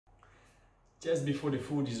Just before the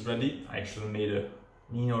food is ready, I actually made an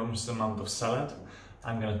enormous amount of salad.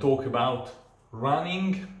 I'm gonna talk about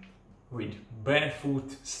running with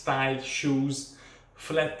barefoot style shoes,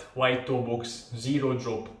 flat white toe box, zero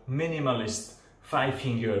drop, minimalist,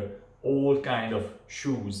 5-finger, all kind of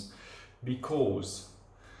shoes, because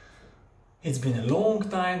it's been a long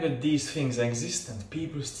time that these things exist and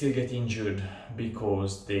people still get injured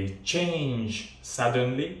because they change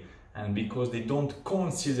suddenly and because they don't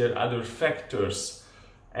consider other factors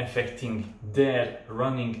affecting their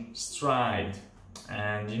running stride.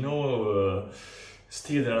 And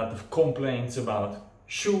still there are a lot of complaints about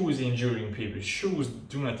shoes injuring people. Shoes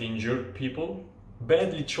do not injure people.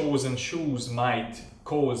 Badly chosen shoes might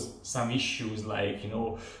cause some issues, like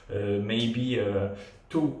maybe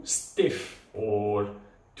too stiff or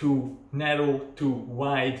too narrow, too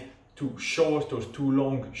wide, too short or too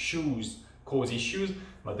long shoes cause issues,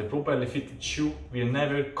 but the properly fitted shoe will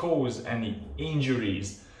never cause any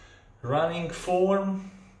injuries. Running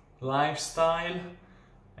form, lifestyle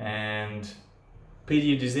and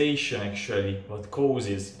periodization actually what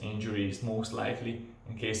causes injuries most likely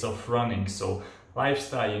in case of running. So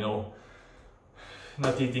lifestyle,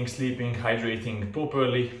 not eating, sleeping, hydrating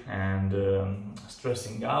properly and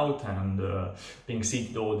stressing out and being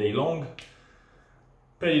seated all day long.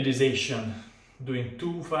 Periodization, doing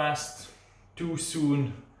too fast, too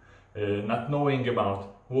soon, not knowing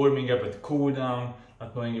about warming up and cool down,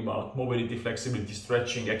 not knowing about mobility, flexibility,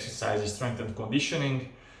 stretching, exercises, strength and conditioning,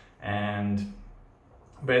 and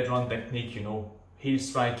bad run technique, heel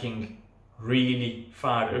striking really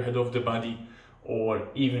far ahead of the body, or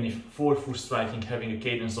even if forefoot striking, having a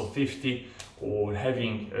cadence of 50, or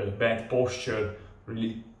having a bad posture,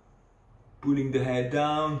 really pulling the head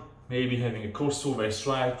down, maybe having a crossover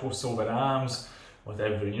stride, crossover arms,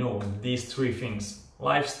 whatever, these three things: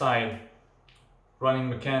 lifestyle, running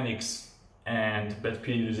mechanics, and bad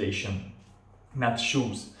periodization, not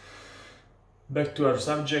shoes. Back to our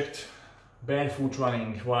subject, barefoot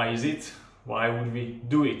running. Why is it? Why would we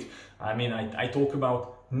do it? I mean, I talk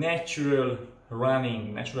about natural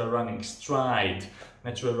running stride,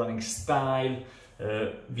 natural running style.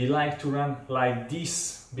 We like to run like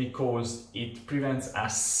this because it prevents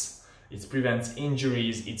us, it prevents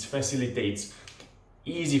injuries, it facilitates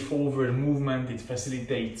easy forward movement, it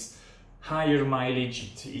facilitates higher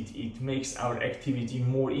mileage, it makes our activity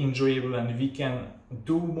more enjoyable, and we can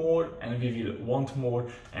do more and we will want more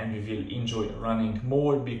and we will enjoy running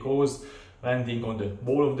more, because landing on the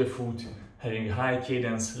ball of the foot, having a high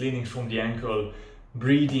cadence, leaning from the ankle,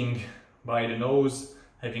 breathing by the nose,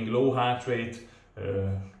 having low heart rate,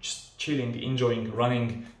 just chilling, enjoying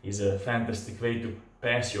running is a fantastic way to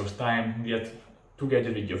pass your time, get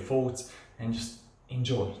together with your thoughts and just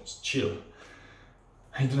enjoy, just chill.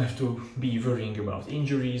 I don't have to be worrying about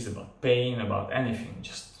injuries, about pain, about anything,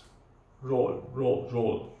 just roll, roll,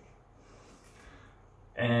 roll.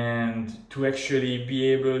 And to actually be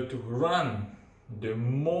able to run the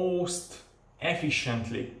most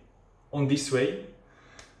efficiently on this way,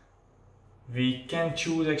 we can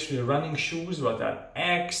choose actually running shoes that are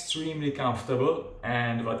extremely comfortable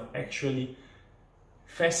and what actually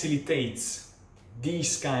facilitates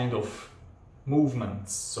these kind of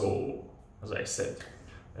movements. So, as I said,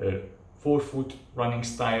 forefoot running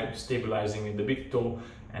style, stabilizing with the big toe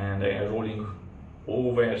and rolling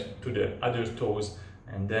over to the other toes,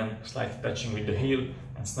 and then slightly touching with the heel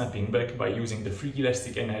and snapping back by using the free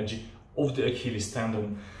elastic energy of the Achilles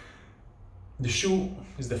tendon. The shoe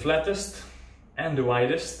is the flattest and the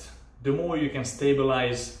widest. The more you can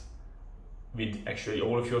stabilize with actually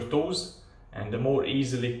all of your toes, and the more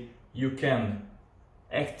easily you can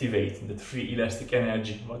activate the free elastic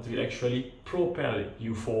energy what will actually propel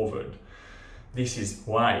you forward. This is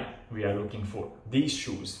why we are looking for these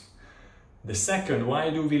shoes. The second, why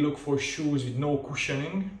do we look for shoes with no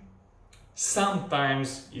cushioning?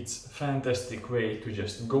 Sometimes it's a fantastic way to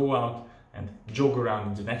just go out and jog around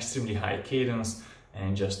with an extremely high cadence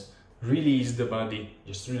and just release the body,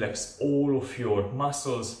 just relax all of your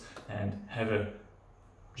muscles and have a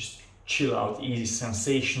just chill out, easy,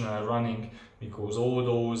 sensational running, because all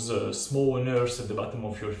those small nerves at the bottom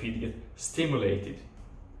of your feet get stimulated.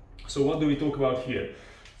 So what do we talk about here?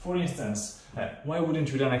 For instance, why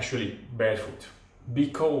wouldn't you run actually barefoot?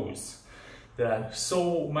 Because there are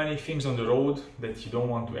so many things on the road that you don't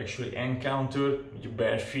want to actually encounter with your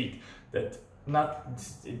bare feet. That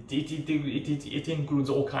it includes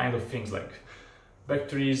all kinds of things like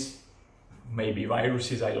bacteria, maybe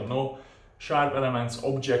viruses, I don't know, sharp elements,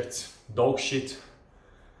 objects, dog shit.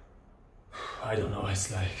 I don't know,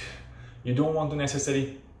 it's like you don't want to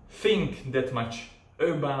necessarily think that much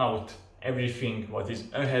about everything what is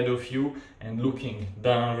ahead of you and looking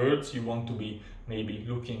downwards. You want to be maybe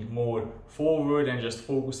looking more forward and just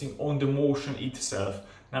focusing on the motion itself,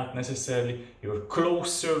 not necessarily your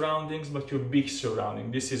close surroundings, but your big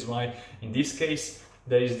surrounding. This is why in this case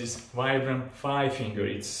there is this Vibram 5-finger.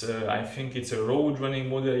 It's I think it's a road running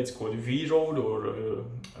model. It's called V-Road or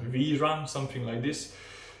V-Run, something like this.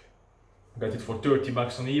 Got it for 30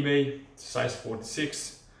 bucks on eBay, size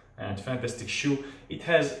 46, and fantastic shoe. It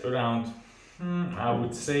has around, I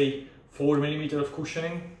would say, 4 mm of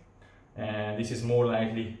cushioning, and this is more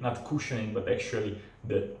likely not cushioning but actually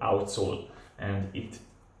the outsole, and it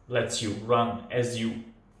lets you run as you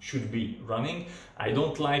should be running. I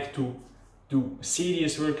don't like to do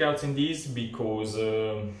serious workouts in these because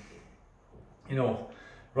you know,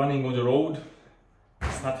 running on the road,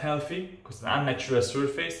 it's not healthy because it's an unnatural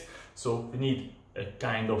surface. So we need a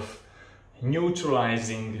kind of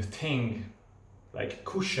neutralizing thing like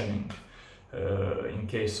cushioning in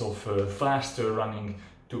case of faster running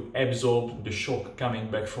to absorb the shock coming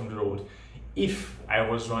back from the road. If I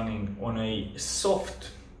was running on a soft,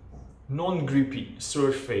 non-grippy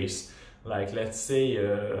surface, like let's say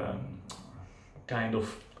kind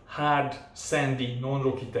of hard, sandy,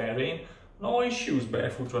 non-rocky terrain, no issues,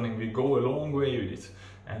 barefoot running will go a long way with it.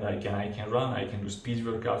 And I can run, I can do speed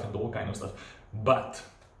workout and all kind of stuff. But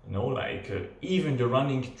you know, like even the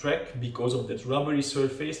running track, because of that rubbery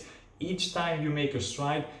surface, each time you make a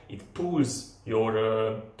stride, it pulls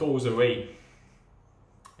your toes away,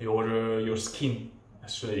 your skin.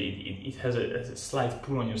 Actually, it has a slight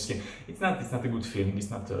pull on your skin. It's not a good feeling.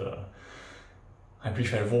 It's not. I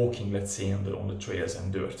prefer walking, let's say, on the trails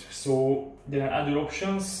and dirt. So there are other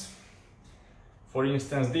options. For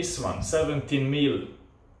instance, this one, 17 mm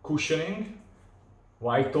cushioning,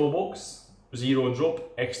 white toe box, zero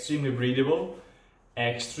drop, extremely breathable,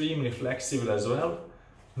 extremely flexible as well,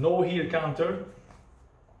 no heel counter,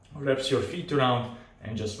 wraps your feet around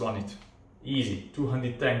and just run it. Easy,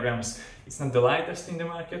 210 grams. It's not the lightest in the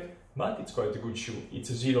market, but it's quite a good shoe. It's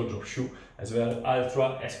a zero drop shoe as well,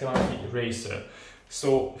 Ultra Escalante Racer.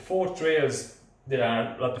 So for trails, there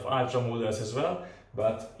are a lot of Ultra models as well.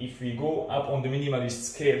 But if we go up on the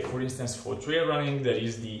minimalist scale, for instance, for trail running, there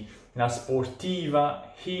is the La Sportiva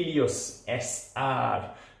Helios SR,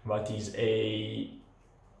 what is a,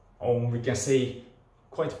 we can say,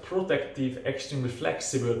 quite protective, extremely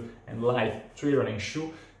flexible and light trail running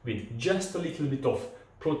shoe with just a little bit of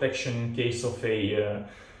protection in case of a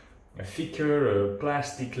thicker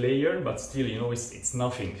plastic layer, but still, you know, it's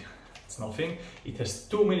nothing. It's nothing. It has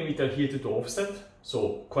 2 mm heel to offset,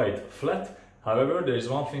 so quite flat. However, there is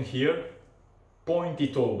one thing here, pointy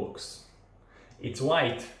toe box. It's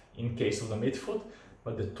white in case of the midfoot,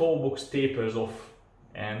 but the toe box tapers off,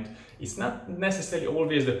 and it's not necessarily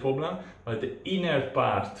always the problem, but the inner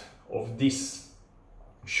part of this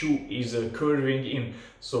shoe is curving in,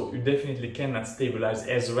 so you definitely cannot stabilize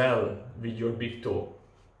as well with your big toe.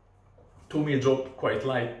 2 mm drop, quite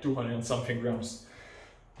light, 200 and something grams.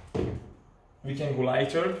 We can go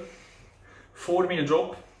lighter. 4 mm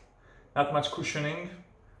drop, not much cushioning,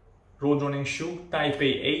 road running shoe, Type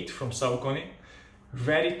 8 from Saucony.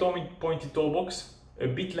 Very pointy toe box, a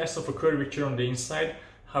bit less of a curvature on the inside.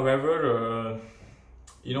 However,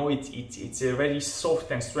 you know, it's a very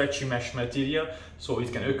soft and stretchy mesh material, so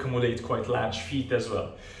it can accommodate quite large feet as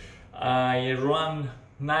well. I run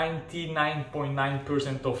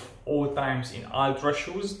 99.9% of all times in Ultra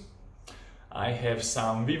shoes. I have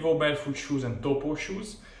some Vivo Barefoot shoes and Topo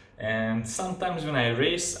shoes, and sometimes when I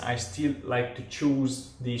race I still like to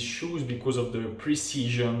choose these shoes because of the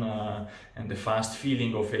precision and the fast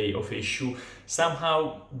feeling of a shoe.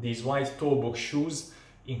 Somehow these white toe box shoes,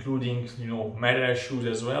 including, you know, Merrell shoes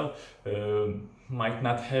as well, might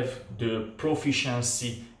not have the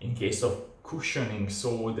proficiency in case of cushioning,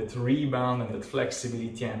 so that rebound and that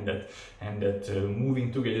flexibility and that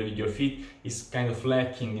moving together with your feet is kind of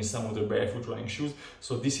lacking in some of the barefoot running shoes.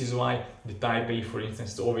 So this is why the Type A, for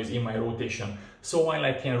instance, is always in my rotation. So while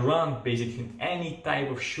I can run basically in any type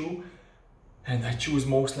of shoe, and I choose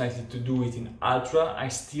most likely to do it in Ultra, I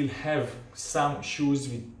still have some shoes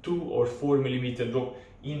with 2 or 4 mm drop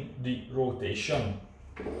in the rotation.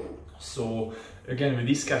 So again, we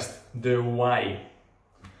discussed the why.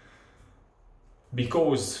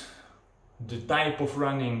 Because the type of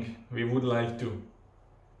running we would like to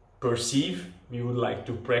perceive, we would like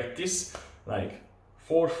to practice, like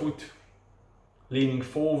forefoot, leaning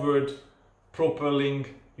forward, propelling,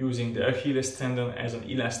 using the Achilles tendon as an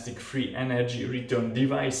elastic free energy return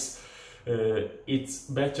device. It's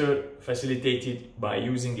better facilitated by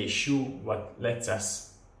using a shoe what lets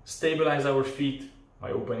us stabilize our feet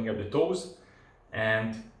by opening up the toes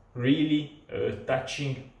and really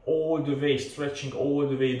touching all the way, stretching all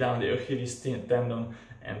the way down the Achilles tendon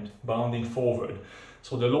and bounding forward.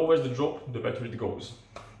 So the lower the drop, the better it goes.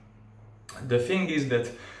 The thing is that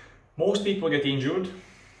most people get injured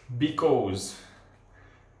because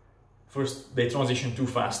first they transition too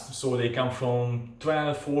fast. So they come from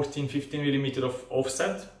 12, 14, 15 millimeter of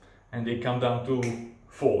offset and they come down to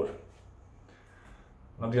 4.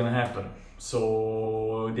 Not gonna happen.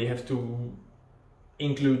 So they have to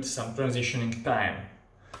include some transitioning time.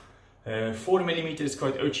 4 millimeters is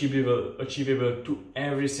quite achievable to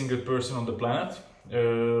every single person on the planet.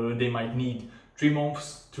 They might need 3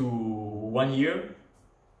 months to 1 year,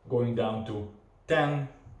 going down to 10,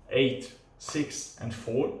 8, 6 and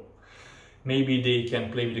 4. Maybe they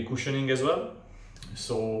can play with the cushioning as well.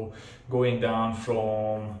 So going down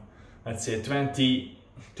from, let's say, 20,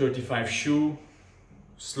 35 shoe,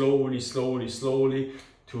 slowly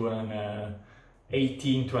to an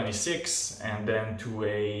 18, 26 and then to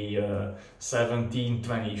a 17,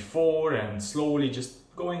 24 and slowly just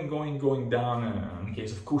going down in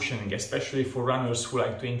case of cushioning, especially for runners who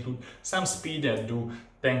like to include some speed and do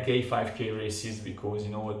 10k, 5k races, because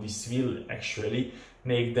you know this will actually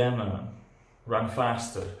make them run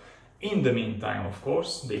faster. In the meantime, of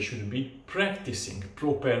course, they should be practicing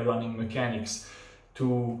proper running mechanics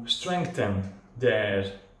to strengthen their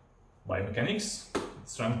biomechanics,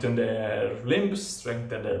 strengthen their limbs,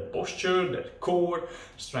 strengthen their posture, their core,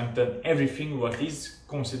 strengthen everything what is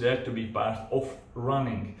considered to be part of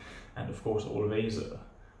running. And of course always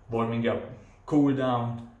warming up, cool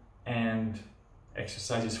down and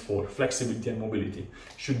exercises for flexibility and mobility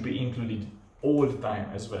should be included all the time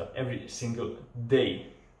as well, every single day.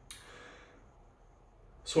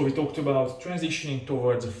 So we talked about transitioning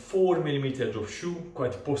towards a 4 millimeter drop shoe,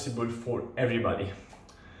 quite possible for everybody.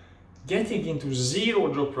 Getting into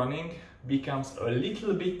zero drop running becomes a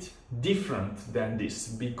little bit different than this,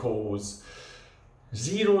 because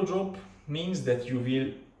zero drop means that you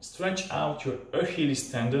will stretch out your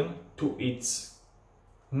Achilles tendon to its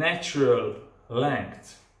natural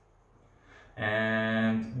length.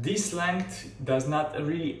 And this length does not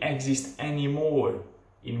really exist anymore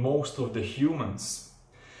in most of the humans.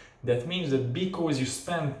 That means that because you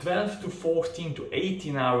spend 12 to 14 to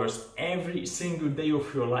 18 hours every single day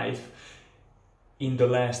of your life in the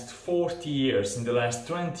last 40 years, in the last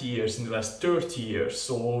 20 years, in the last 30 years,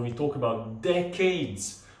 so we talk about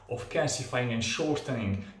decades of calcifying and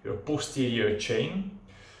shortening your posterior chain,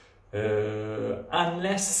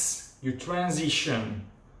 unless you transition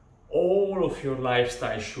all of your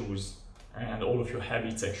lifestyle shoes and all of your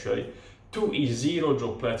habits actually to a zero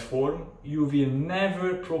drop platform, you will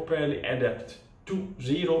never properly adapt to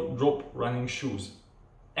zero drop running shoes,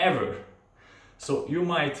 ever. So you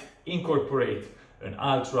might incorporate an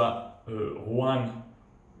Ultra 1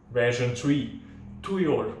 version 3 to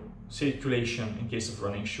your circulation in case of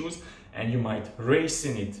running shoes, and you might race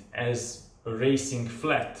in it as a racing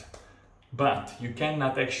flat, but you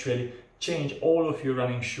cannot actually change all of your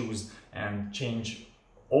running shoes and change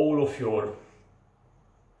all of your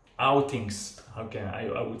outings,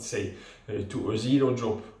 I would say, to a zero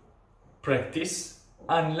drop practice,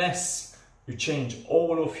 unless you change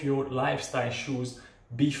all of your lifestyle shoes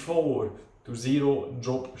before to zero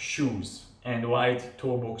drop shoes and wide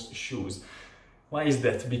toe box shoes. Why is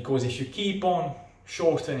that? Because if you keep on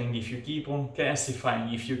shortening, if you keep on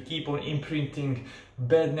calcifying, if you keep on imprinting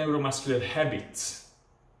bad neuromuscular habits,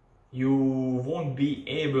 you won't be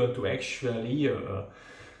able to actually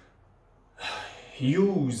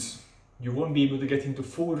you won't be able to get into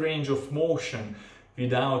full range of motion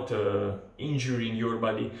without injuring your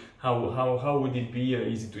body. How would it be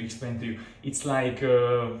easy to explain to you? It's like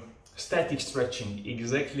static stretching.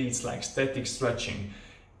 Exactly, it's like static stretching.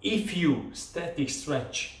 If you static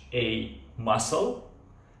stretch a muscle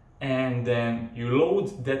and then you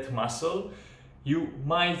load that muscle, you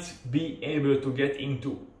might be able to get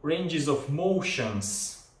into ranges of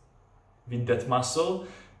motions with that muscle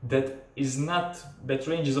that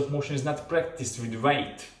ranges of motion is not practiced with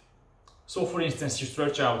weight. So for instance, you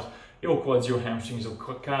stretch out your quads, your hamstrings, your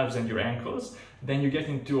calves and your ankles, then you get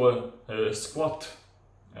into a squat,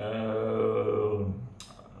 a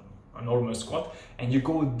normal squat, and you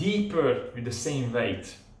go deeper with the same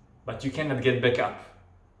weight, but you cannot get back up.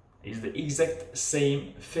 It's the exact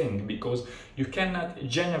same thing, because you cannot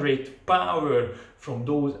generate power from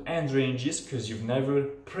those end ranges because you've never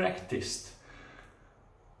practiced.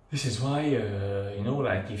 This is why,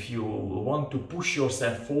 like if you want to push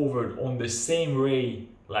yourself forward on the same way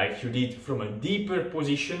like you did from a deeper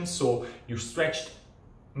position, so you stretched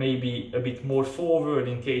maybe a bit more forward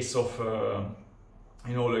in case of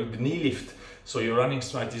you know, like the knee lift, so your running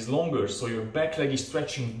stride is longer, so your back leg is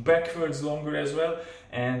stretching backwards longer as well,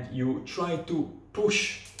 and you try to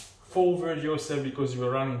push forward yourself because you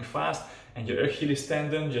are running fast, and your Achilles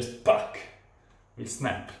tendon just will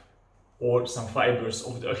snap, or some fibers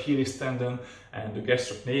of the Achilles tendon and the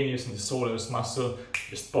gastrocnemius and the soleus muscle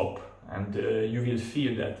just pop, and you will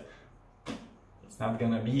feel that it's not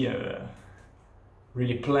gonna be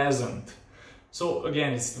really pleasant. So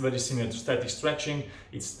again, it's very similar to static stretching.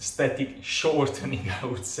 It's static shortening, I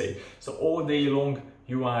would say. So all day long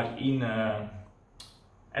you are in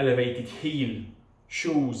elevated heel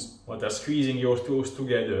shoes what are squeezing your toes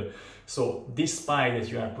together. So despite that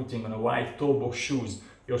you are putting on a wide toe box shoes,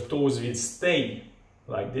 your toes will stay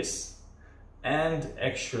like this, and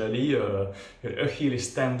actually your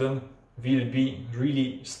Achilles tendon will be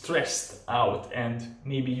really stressed out, and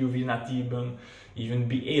maybe you will not even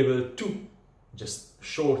be able to just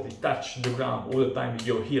shortly touch the ground all the time with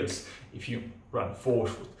your heels if you run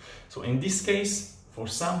forefoot. So in this case, for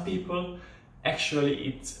some people, actually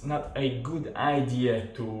it's not a good idea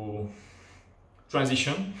to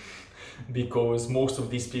transition, because most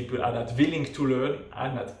of these people are not willing to learn,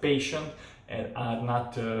 are not patient, and are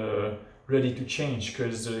not ready to change,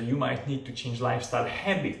 because you might need to change lifestyle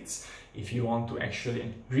habits if you want to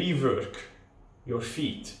actually rework your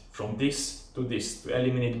feet from this, to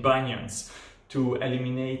eliminate bunions, to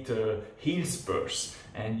eliminate heel spurs,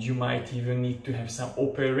 and you might even need to have some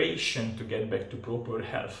operation to get back to proper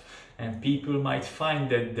health. And people might find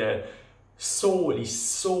that the soul is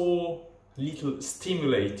so little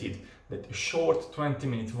stimulated that a short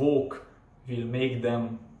 20-minute walk will make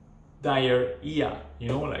them diarrhea, you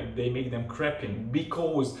know, like they make them crapping,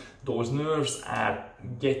 because those nerves are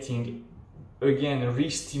getting again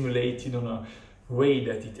re-stimulated on a way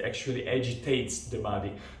that it actually agitates the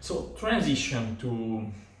body. So transition to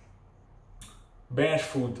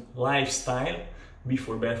barefoot lifestyle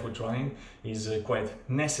before barefoot running is quite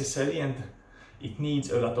necessary, and it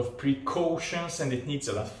needs a lot of precautions, and it needs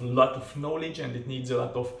a lot of knowledge, and it needs a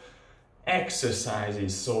lot of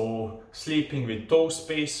exercises. So sleeping with toe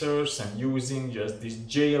spacers and using just this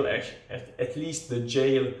gel, at least the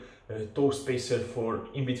gel toe spacer for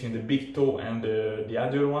in between the big toe and the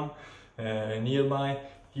other one nearby,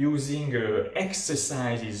 using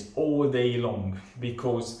exercises all day long,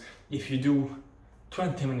 because if you do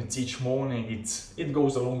 20 minutes each morning, it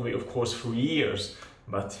goes a long way, of course, for years,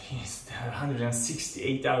 but it's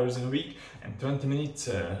 168 hours a week, and 20 minutes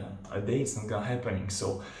a day it's not gonna happening.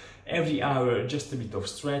 So every hour, just a bit of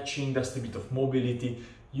stretching, just a bit of mobility,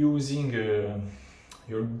 using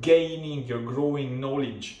your growing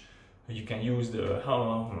knowledge. You can use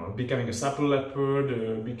becoming a supple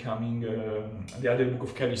leopard, becoming the other book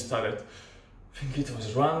of Kelly Starrett, I think it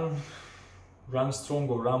was Run Strong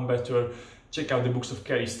or Run Better. Check out the books of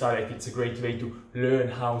Kelly Starrett. It's a great way to learn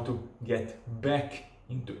how to get back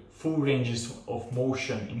into full ranges of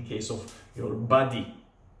motion in case of your body.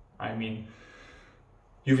 I mean,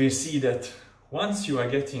 you will see that once you are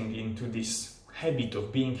getting into this habit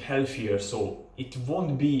of being healthier, so it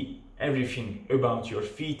won't be everything about your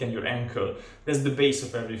feet and your ankle. That's the base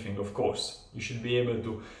of everything, of course. You should be able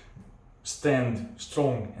to stand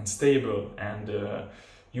strong and stable, and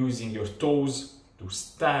using your toes to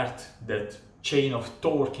start that chain of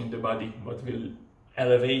torque in the body, what will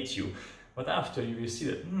elevate you. But after, you will see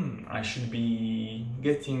that I should be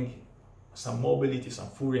getting some mobility, some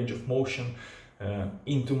full range of motion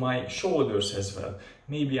into my shoulders as well.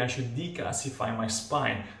 Maybe I should decalcify my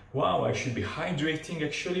spine. Wow, I should be hydrating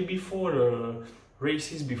actually before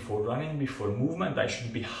races, before running, before movement. I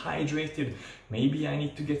should be hydrated. Maybe I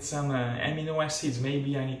need to get some amino acids.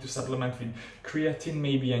 Maybe I need to supplement with creatine.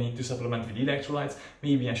 Maybe I need to supplement with electrolytes.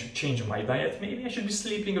 Maybe I should change my diet. Maybe I should be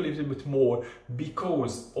sleeping a little bit more,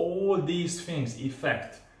 because all these things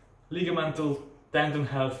affect ligamental, tendon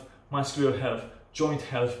health, muscular health, joint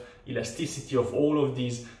health, elasticity of all of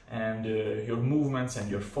these, and your movements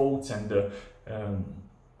and your thoughts, and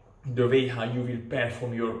the way how you will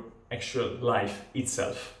perform your actual life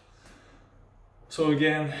itself. So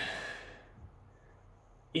again,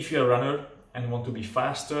 if you're a runner and want to be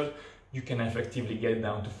faster, you can effectively get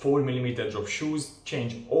down to 4mm drop shoes.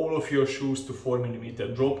 Change all of your shoes to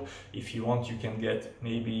 4mm drop. If you want, you can get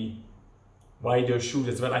maybe wider shoes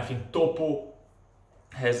as well. I think Topo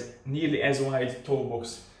has nearly as wide toe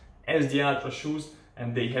box as the Ultra shoes,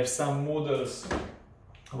 and they have some models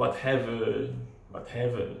what have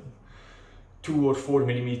 2 or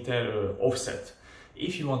 4mm offset.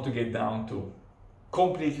 If you want to get down to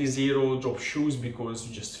completely zero drop shoes because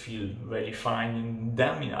you just feel very fine in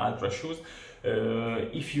them, in Ultra shoes,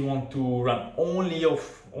 if you want to run only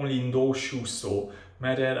in those shoes, so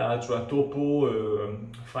Merer, Ultra, Topo,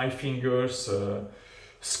 Five Fingers,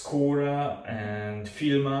 Scora and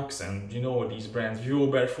Filmax, and you know these brands, Vivo,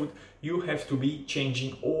 Barefoot. You have to be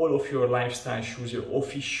changing all of your lifestyle shoes, your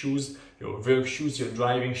office shoes, your work shoes, your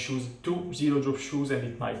driving shoes to zero drop shoes, and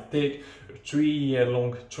it might take a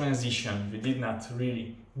 3-year-long transition. We did not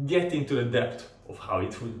really get into the depth of how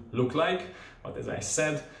it would look like, but as I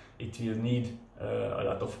said, it will need a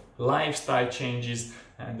lot of lifestyle changes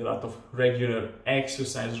and a lot of regular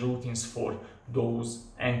exercise routines for those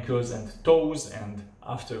ankles and toes, and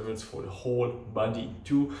afterwards for the whole body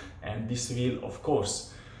too. And this will of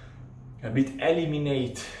course a bit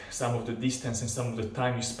eliminate some of the distance and some of the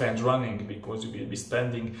time you spend running, because you will be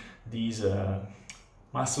spending these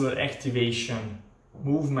muscular activation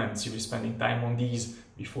movements, you'll be spending time on these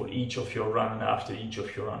before each of your run and after each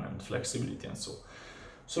of your run, and flexibility and so.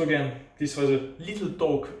 So again, this was a little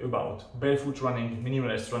talk about barefoot running,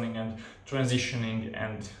 minimalist running and transitioning,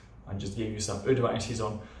 and I just gave you some advices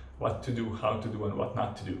on what to do, how to do and what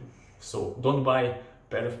not to do. So don't buy a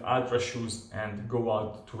pair of ultra shoes and go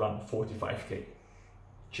out to run 45k.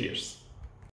 Cheers!